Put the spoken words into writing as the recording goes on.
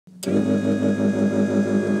Hi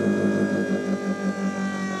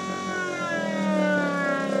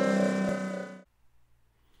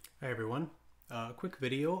everyone, a quick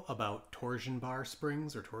video about torsion bar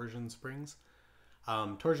springs or torsion springs.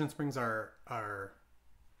 Torsion springs are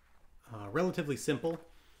relatively simple.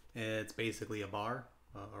 It's basically a bar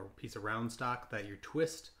or a piece of round stock that you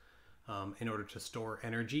twist in order to store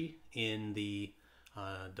energy in the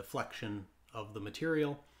deflection of the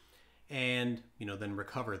material, and then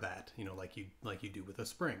recover that like you do with a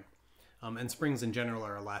spring. And springs in general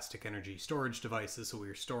are elastic energy storage devices, so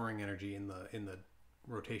we're storing energy in the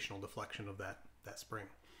rotational deflection of that spring.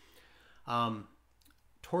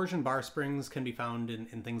 Torsion bar springs can be found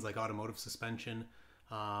in things like automotive suspension,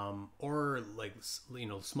 or like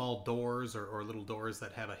small doors or little doors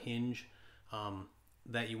that have a hinge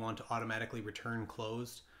that you want to automatically return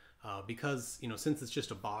closed, because since it's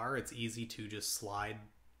just a bar, it's easy to just slide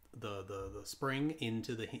the spring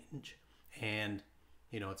into the hinge, and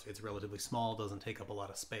it's relatively small, doesn't take up a lot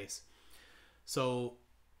of space. So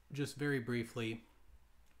just very briefly,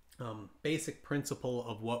 basic principle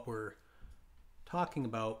of what we're talking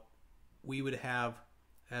about, we would have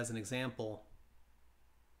as an example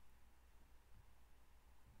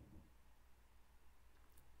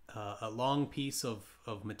a long piece of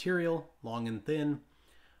material, long and thin.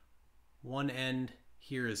 One end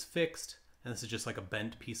here is fixed, and this is just like a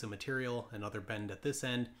bent piece of material, another bend at this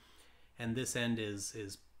end, and this end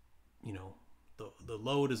is the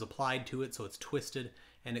load is applied to it, so it's twisted,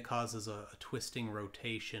 and it causes a twisting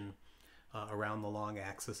rotation around the long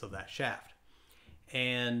axis of that shaft.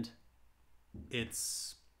 And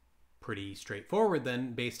it's pretty straightforward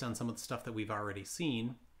then, based on some of the stuff that we've already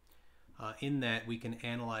seen, in that we can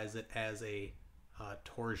analyze it as a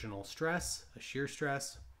torsional stress, a shear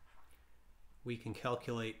stress. We can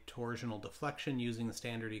calculate torsional deflection using the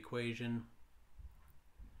standard equation,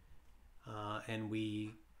 and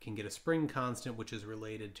we can get a spring constant, which is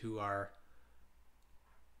related to our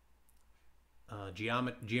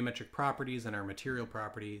geometric properties and our material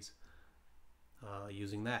properties,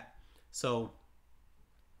 using that. So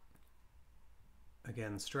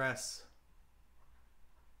again, stress,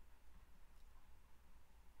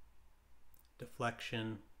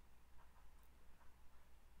 deflection,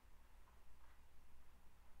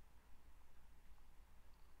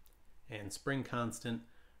 and spring constant,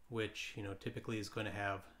 which typically is going to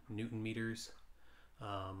have Newton meters,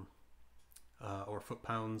 or foot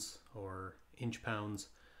pounds or inch pounds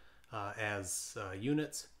as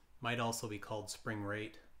units. Might also be called spring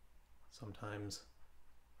rate sometimes.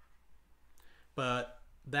 But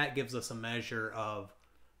that gives us a measure of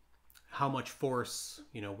how much force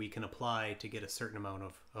we can apply to get a certain amount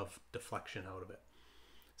of deflection out of it.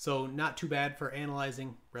 So not too bad for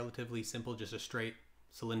analyzing, relatively simple, just a straight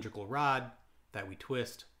cylindrical rod that we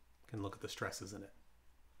twist. Can look at the stresses in it.